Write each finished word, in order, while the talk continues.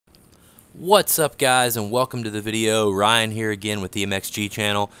What's up, guys, and welcome to the video. Ryan here again with the MXG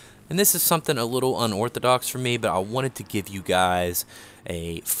channel, and this is something a little unorthodox for me, but I wanted to give you guys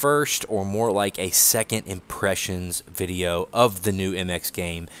a first, or more like a second impressions video of the new MX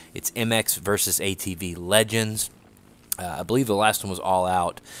game. It's MX versus ATV Legends. I believe the last one was All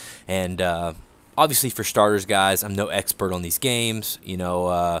Out, and obviously for starters, guys, I'm no expert on these games.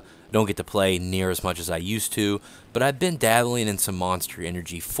 Don't get to play near as much as I used to, but I've been dabbling in some Monster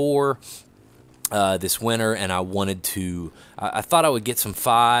Energy 4 this winter, and I wanted to. I thought I would get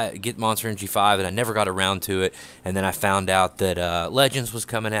get Monster Energy 5, and I never got around to it. And then I found out that Legends was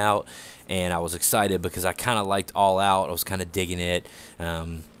coming out, and I was excited because I kind of liked All Out. I was kind of digging it.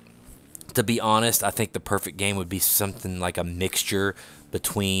 To be honest, I think the perfect game would be something like a mixture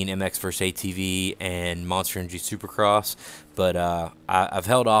between MX vs ATV and Monster Energy Supercross. But I've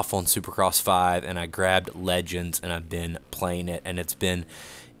held off on Supercross 5, and I grabbed Legends, and I've been playing it, and it's been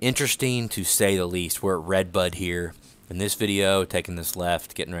interesting to say the least. We're at Redbud here in this video, taking this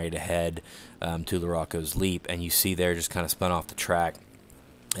left, getting ready to head to Larocco's Leap, and you see there just kind of spun off the track.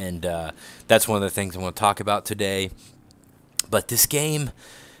 And that's one of the things I want to talk about today. But this game,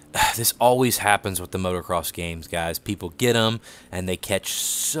 this always happens with the motocross games, guys. People get them, and they catch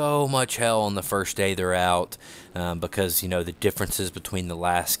so much hell on the first day they're out because, the differences between the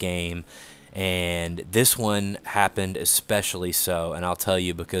last game and this one happened especially so. And I'll tell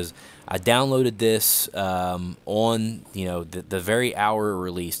you, because I downloaded this on, the very hour it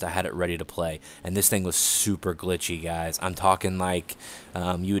released. I had it ready to play, and this thing was super glitchy, guys. I'm talking like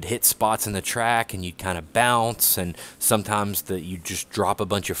you would hit spots in the track and you'd kind of bounce, and sometimes you'd just drop a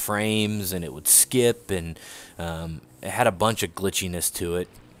bunch of frames and it would skip, and it had a bunch of glitchiness to it.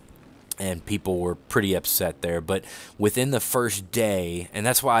 And people were pretty upset there. But within the first day, and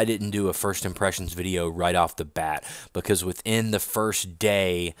that's why I didn't do a first impressions video right off the bat, because within the first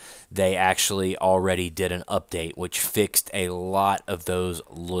day, they actually already did an update, which fixed a lot of those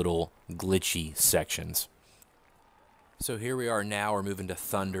little glitchy sections. So here we are now. We're moving to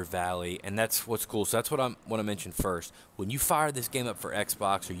Thunder Valley, and that's what's cool. So that's what I want to mention first. When you fire this game up for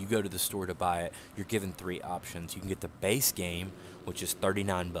Xbox, or you go to the store to buy it, you're given three options. You can get the base game, which is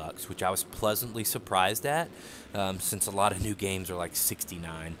 $39, which I was pleasantly surprised at, since a lot of new games are like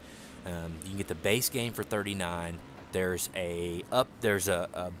 $69. You can get the base game for $39. There's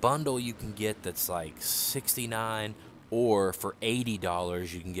a bundle you can get that's like $69. Or for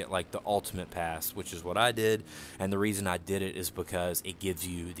 $80, you can get like the Ultimate Pass, which is what I did. And the reason I did it is because it gives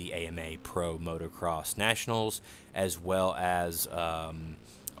you the AMA Pro Motocross Nationals, as well as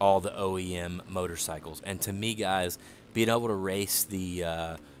all the OEM motorcycles. And to me, guys, being able to race the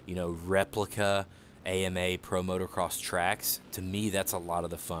replica AMA Pro Motocross tracks, to me, that's a lot of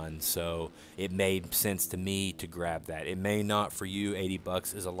the fun. So it made sense to me to grab that. It may not for you.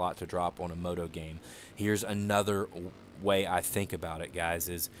 $80 is a lot to drop on a moto game. Here's another way I think about it, guys,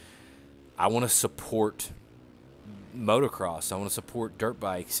 is I want to support motocross. I want to support dirt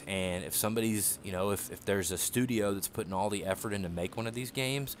bikes. And if somebody's, if there's a studio that's putting all the effort in to make one of these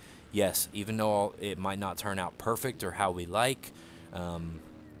games, yes, even though it might not turn out perfect or how we like, I'm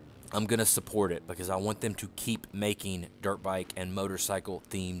going to support it because I want them to keep making dirt bike and motorcycle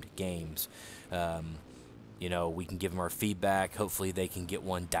themed games. We can give them our feedback. Hopefully they can get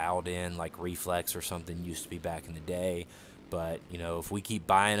one dialed in like Reflex or something used to be back in the day. But, if we keep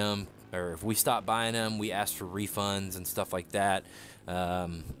buying them, or if we stop buying them, we ask for refunds and stuff like that,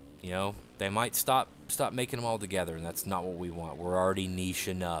 they might stop making them all together, and that's not what we want. We're already niche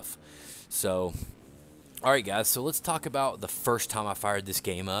enough. So, all right, guys, so let's talk about the first time I fired this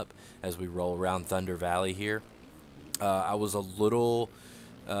game up as we roll around Thunder Valley here. I was a little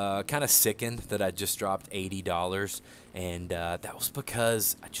kind of sickened that I just dropped $80, and that was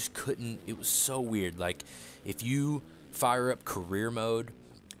because I just couldn't. It was so weird. Like, if you fire up career mode,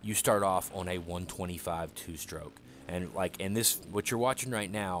 you start off on a 125 two-stroke, and like in this, what you're watching right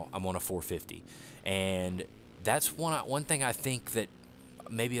now, I'm on a 450, and that's one thing I think that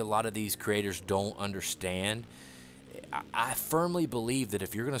maybe a lot of these creators don't understand. I firmly believe that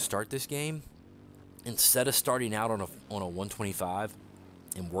if you're going to start this game, instead of starting out on a 125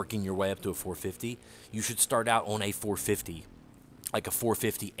 and working your way up to a 450, you should start out on a 450, like a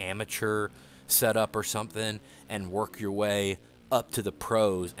 450 amateur setup or something, and work your way up to the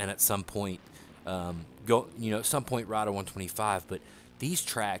pros, and at some point at some point ride a 125. But these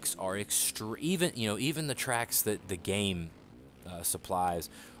tracks are even the tracks that the game supplies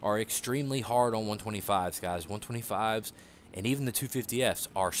are extremely hard on 125s, guys. 125s and even the 250Fs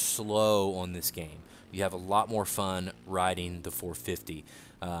are slow on this game. You have a lot more fun riding the 450,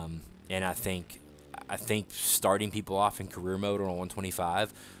 and I think starting people off in career mode on a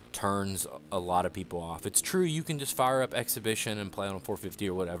 125 turns a lot of people off. It's true you can just fire up Exhibition and play on a 450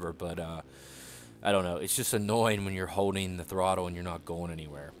 or whatever, but I don't know. It's just annoying when you're holding the throttle and you're not going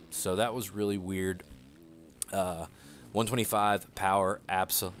anywhere. So that was really weird. 125 power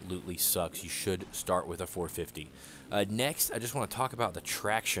absolutely sucks. You should start with a 450. Next, I just want to talk about the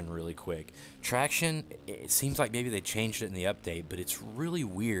traction really quick. Traction, it seems like maybe they changed it in the update, but it's really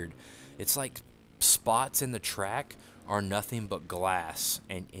weird. It's like spots in the track are nothing but glass,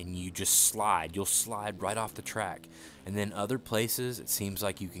 and you just slide. You'll slide right off the track. And then other places, it seems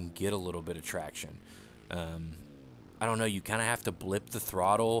like you can get a little bit of traction. I don't know, you kind of have to blip the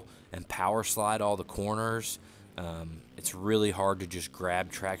throttle and power slide all the corners. It's really hard to just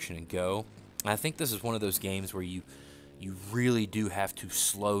grab traction and go. And I think this is one of those games where you really do have to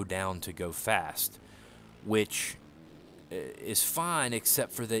slow down to go fast, which is fine,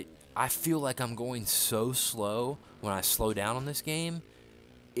 except for that I feel like I'm going so slow when I slow down on this game.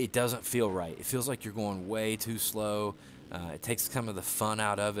 It doesn't feel right. It feels like you're going way too slow. It takes some of the fun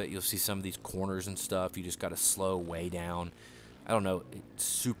out of it. You'll see some of these corners and stuff. You just got to slow way down. I don't know. It's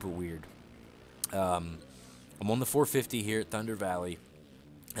super weird. I'm on the 450 here at Thunder Valley.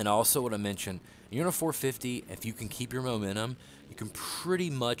 And also what I mentioned, you're on a 450, if you can keep your momentum, you can pretty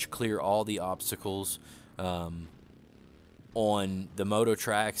much clear all the obstacles on the moto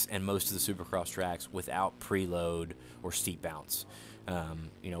tracks and most of the supercross tracks without preload or steep bounce.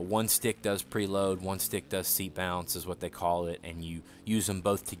 You know, one stick does preload, one stick does seat bounce is what they call it, and you use them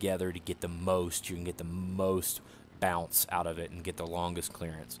both together to get the most. You can get the most bounce out of it and get the longest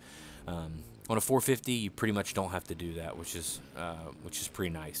clearance. On a 450, you pretty much don't have to do that, which is pretty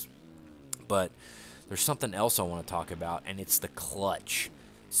nice. But there's something else I want to talk about, and it's the clutch.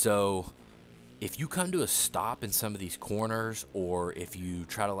 So if you come to a stop in some of these corners, or if you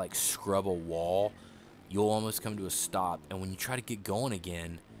try to like scrub a wall, you'll almost come to a stop. And when you try to get going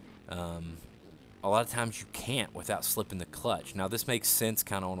again, a lot of times you can't without slipping the clutch. Now this makes sense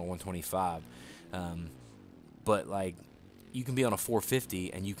kind of on a 125, but like you can be on a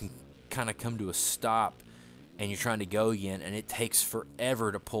 450 and you can kind of come to a stop and you're trying to go again, and it takes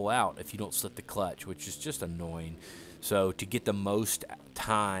forever to pull out if you don't slip the clutch, which is just annoying. So to get the most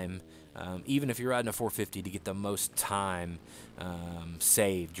time, even if you're riding a 450, to get the most time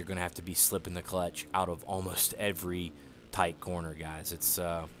saved, you're going to have to be slipping the clutch out of almost every tight corner, guys. It's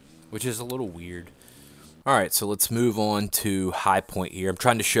which is a little weird. All right, so let's move on to High Point here. I'm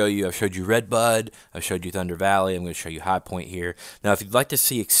trying to show you, I've showed you Red Bud, I've showed you Thunder Valley, I'm going to show you High Point here. Now, if you'd like to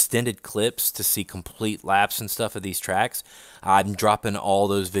see extended clips to see complete laps and stuff of these tracks, I'm dropping all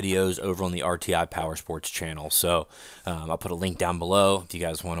those videos over on the RTI Power Sports channel. So I'll put a link down below if you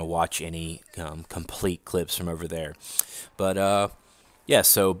guys want to watch any complete clips from over there. But yeah,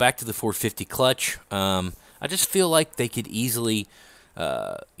 so back to the 450 clutch. I just feel like they could easily,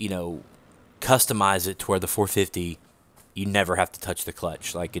 you know, customize it to where the 450 you never have to touch the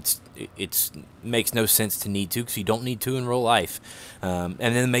clutch. Like it's makes no sense to need to, because you don't need to in real life. And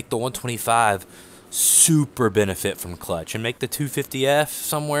then make the 125 super benefit from clutch, and make the 250F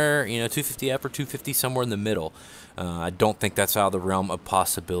somewhere, you know, 250F or 250 somewhere in the middle. I don't think that's out of the realm of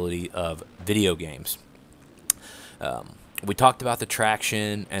possibility of video games. We talked about the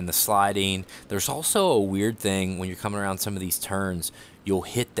traction and the sliding. There's also a weird thing when you're coming around some of these turns. You'll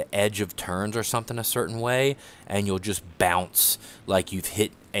hit the edge of turns or something a certain way, and you'll just bounce like you've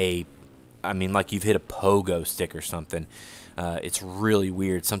hit a, like you've hit a pogo stick or something. It's really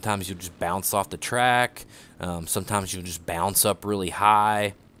weird. Sometimes you'll just bounce off the track. Sometimes you'll just bounce up really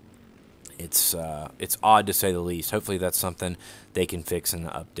high. It's odd to say the least. Hopefully that's something they can fix in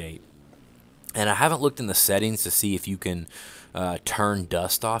the update. And I haven't looked in the settings to see if you can turn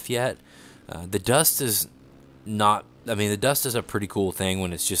dust off yet. The dust is not, the dust is a pretty cool thing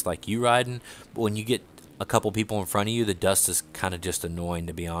when it's just like you riding. But when you get a couple people in front of you, the dust is kind of just annoying,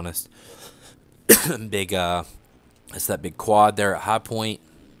 to be honest. It's that big quad there at High Point.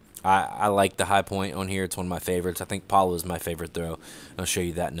 I like the High Point on here. It's one of my favorites. I think Paulo is my favorite, though. I'll show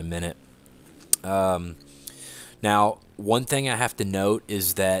you that in a minute. Now, one thing I have to note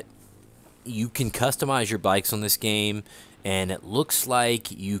is that you can customize your bikes on this game, and it looks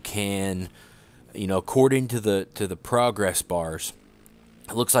like you can, you know, according to the progress bars,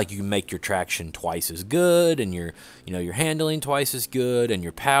 it looks like you can make your traction twice as good, and your handling twice as good, and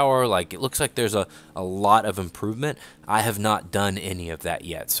your power, like, it looks like there's a lot of improvement. I have not done any of that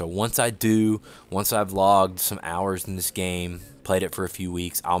yet. So once I've logged some hours in this game, played it for a few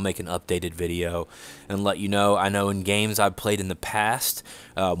weeks, I'll make an updated video and let you know. I know in games I've played in the past,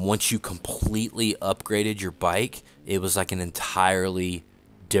 once you completely upgraded your bike, it was like an entirely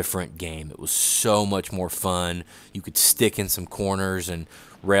different game. It was so much more fun. You could stick in some corners and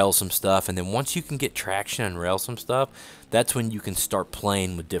rail some stuff. And then once you can get traction and rail some stuff, that's when you can start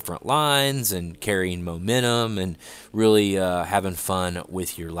playing with different lines and carrying momentum and really having fun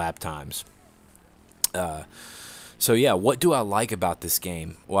with your lap times. So yeah, what do I like about this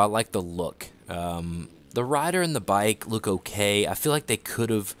game? Well, I like the look. The rider and the bike look okay. I feel like they could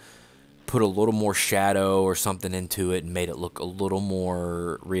have put a little more shadow or something into it and made it look a little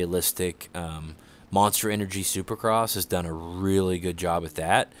more realistic. Monster Energy Supercross has done a really good job at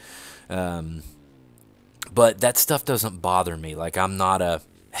that. But that stuff doesn't bother me. Like, I'm not a,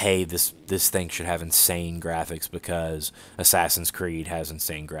 hey, this thing should have insane graphics because Assassin's Creed has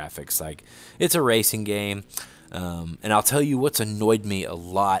insane graphics. Like, it's a racing game. And I'll tell you what's annoyed me a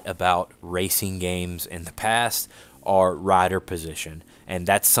lot about racing games in the past are rider position. And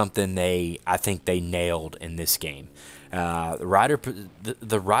that's something I think they nailed in this game. The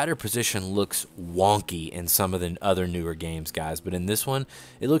rider position looks wonky in some of the other newer games, guys, but in this one,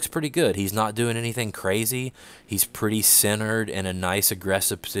 it looks pretty good. He's not doing anything crazy. He's pretty centered in a nice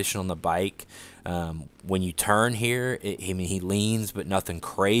aggressive position on the bike. When you turn here, he leans, but nothing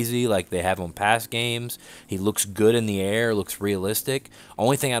crazy like they have on past games. He looks good in the air, looks realistic.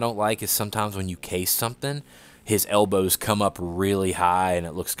 Only thing I don't like is sometimes when you case something, his elbows come up really high and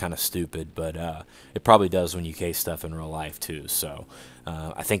it looks kind of stupid, but it probably does when you case stuff in real life too. So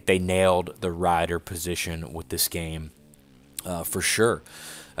I think they nailed the rider position with this game for sure.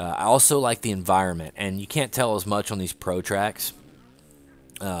 I also like the environment, and you can't tell as much on these pro tracks.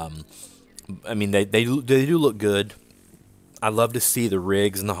 I mean, they do look good. I love to see the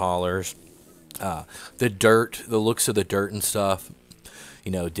rigs and the haulers. The dirt, the looks of the dirt and stuff,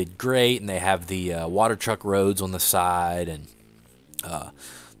 did great, and they have the water truck roads on the side, and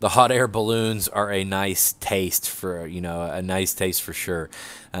the hot air balloons are a nice taste for sure.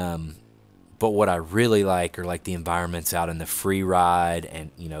 But what I really like are like the environments out in the free ride,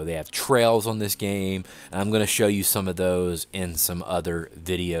 and they have trails on this game, and I'm going to show you some of those in some other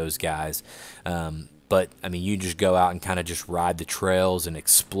videos, guys. But I mean, you just go out and kind of just ride the trails and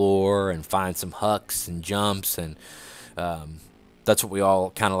explore and find some hucks and jumps, and that's what we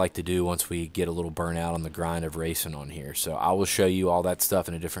all kind of like to do once we get a little burnout on the grind of racing on here. So I will show you all that stuff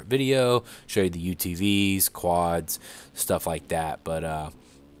in a different video, show you the UTVs, quads, stuff like that. But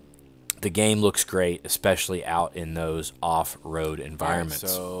the game looks great, especially out in those off-road environments.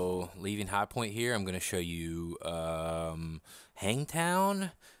 Right, so leaving High Point here, I'm going to show you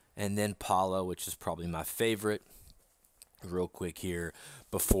Hangtown and then Pala, which is probably my favorite, real quick here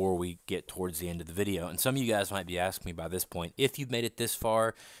before we get towards the end of the video. And some of you guys might be asking me by this point, if you've made it this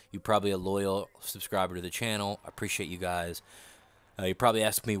far, you're probably a loyal subscriber to the channel. I appreciate you guys. You're probably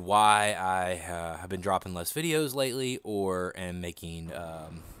asking me why I have been dropping less videos lately or am making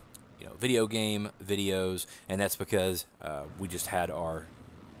video game videos, and that's because we just had our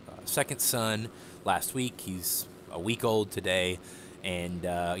second son last week. He's a week old today. And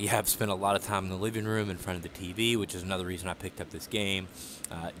yeah, I've spent a lot of time in the living room in front of the TV, which is another reason I picked up this game.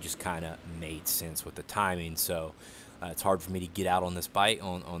 It just kind of made sense with the timing. So it's hard for me to get out on this bike,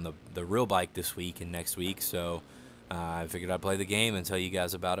 on the real bike this week and next week. So I figured I'd play the game and tell you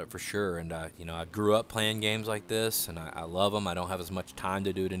guys about it for sure. And I grew up playing games like this, and I love them. I don't have as much time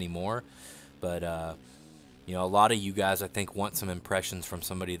to do it anymore, but a lot of you guys, I think, want some impressions from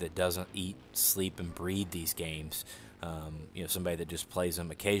somebody that doesn't eat, sleep, and breathe these games. Somebody that just plays them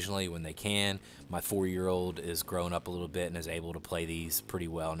occasionally when they can. My 4-year-old is growing up a little bit and is able to play these pretty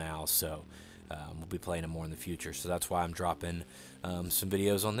well now, so we'll be playing them more in the future. So that's why I'm dropping some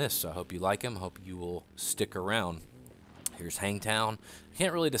videos on this. So I hope you like them. I hope you will stick around. Here's Hangtown. I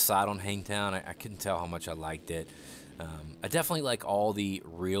can't really decide on Hangtown. I couldn't tell how much I liked it. I definitely like all the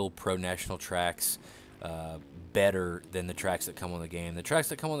real Pro National tracks better than the tracks that come on the game. The tracks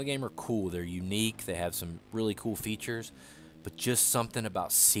that come on the game are cool. They're unique. They have some really cool features, but just something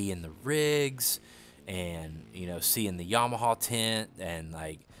about seeing the rigs and, seeing the Yamaha tent and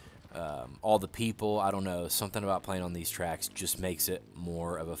like all the people. I don't know. Something about playing on these tracks just makes it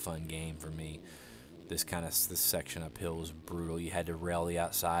more of a fun game for me. This section uphill was brutal. You had to rail the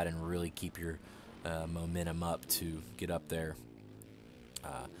outside and really keep your momentum up to get up there.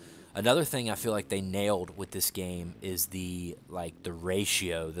 Another thing I feel like they nailed with this game is the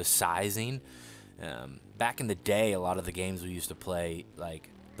ratio, the sizing. Back in the day, a lot of the games we used to play,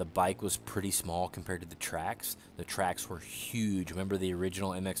 the bike was pretty small compared to the tracks. The tracks were huge. Remember the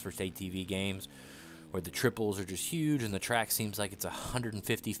original MX vs. ATV games where the triples are just huge and the track seems like it's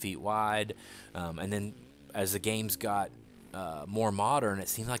 150 feet wide. And then as the games got more modern, it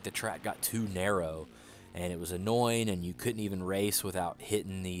seemed like the track got too narrow. And it was annoying, and you couldn't even race without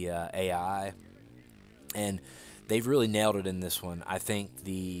hitting the AI. And they've really nailed it in this one. I think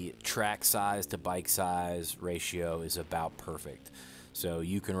the track size to bike size ratio is about perfect. So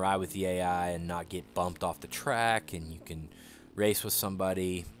you can ride with the AI and not get bumped off the track, and you can race with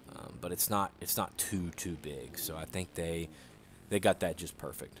somebody, but it's not too big. So I think they got that just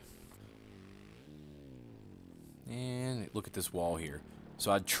perfect. And look at this wall here.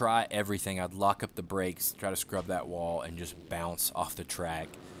 So I'd try everything. I'd lock up the brakes, try to scrub that wall, and just bounce off the track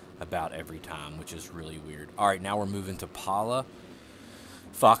about every time, which is really weird. All right, now we're moving to Pala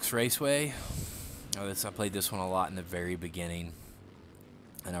Fox Raceway. I played this one a lot in the very beginning,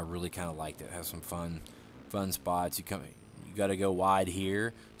 and I really kind of liked it. It has some fun spots. You got to go wide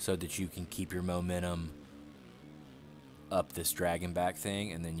here so that you can keep your momentum up this dragon back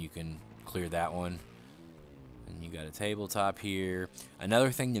thing, and then you can clear that one. And you got a tabletop here. Another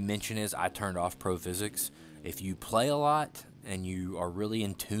thing to mention is I turned off Pro Physics. If you play a lot and you are really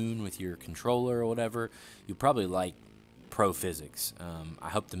in tune with your controller or whatever, you probably like Pro Physics. I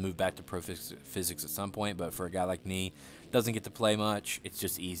hope to move back to Pro Physics at some point, but for a guy like me, doesn't get to play much, it's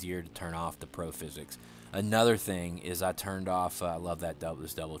just easier to turn off the Pro Physics. Another thing is I turned off, I love that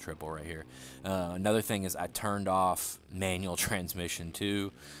this double triple right here. Another thing is I turned off manual transmission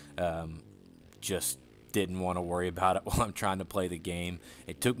too. Just didn't want to worry about it while I'm trying to play the game.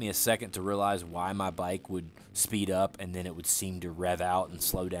 It took me a second to realize why my bike would speed up and then it would seem to rev out and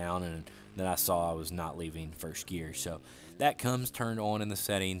slow down, and then I saw I was not leaving first gear. So that comes turned on in the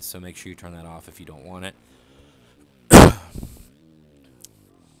settings, so make sure you turn that off if you don't want it.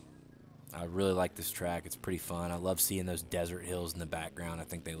 I really like this track. It's pretty fun. I love seeing those desert hills in the background. I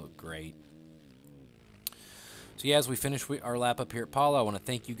think they look great. So yeah, as we finish our lap up here at Pala, I want to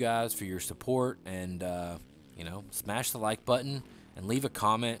thank you guys for your support, and you know, smash the like button and leave a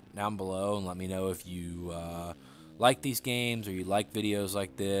comment down below and let me know if you like these games or you like videos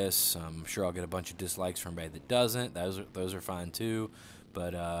like this. I'm sure I'll get a bunch of dislikes from anybody that doesn't. Those are fine too,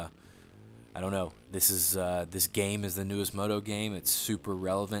 but I don't know. This game is the newest moto game. It's super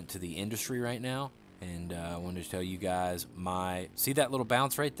relevant to the industry right now. And I wanted to tell you guys see that little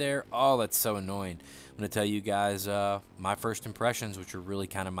bounce right there? Oh, that's so annoying. I'm going to tell you guys my first impressions, which are really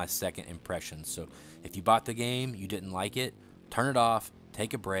kind of my second impressions. So if you bought the game, you didn't like it, turn it off,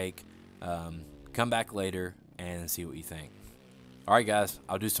 take a break, come back later, and see what you think. All right, guys,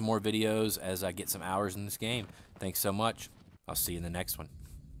 I'll do some more videos as I get some hours in this game. Thanks so much. I'll see you in the next one.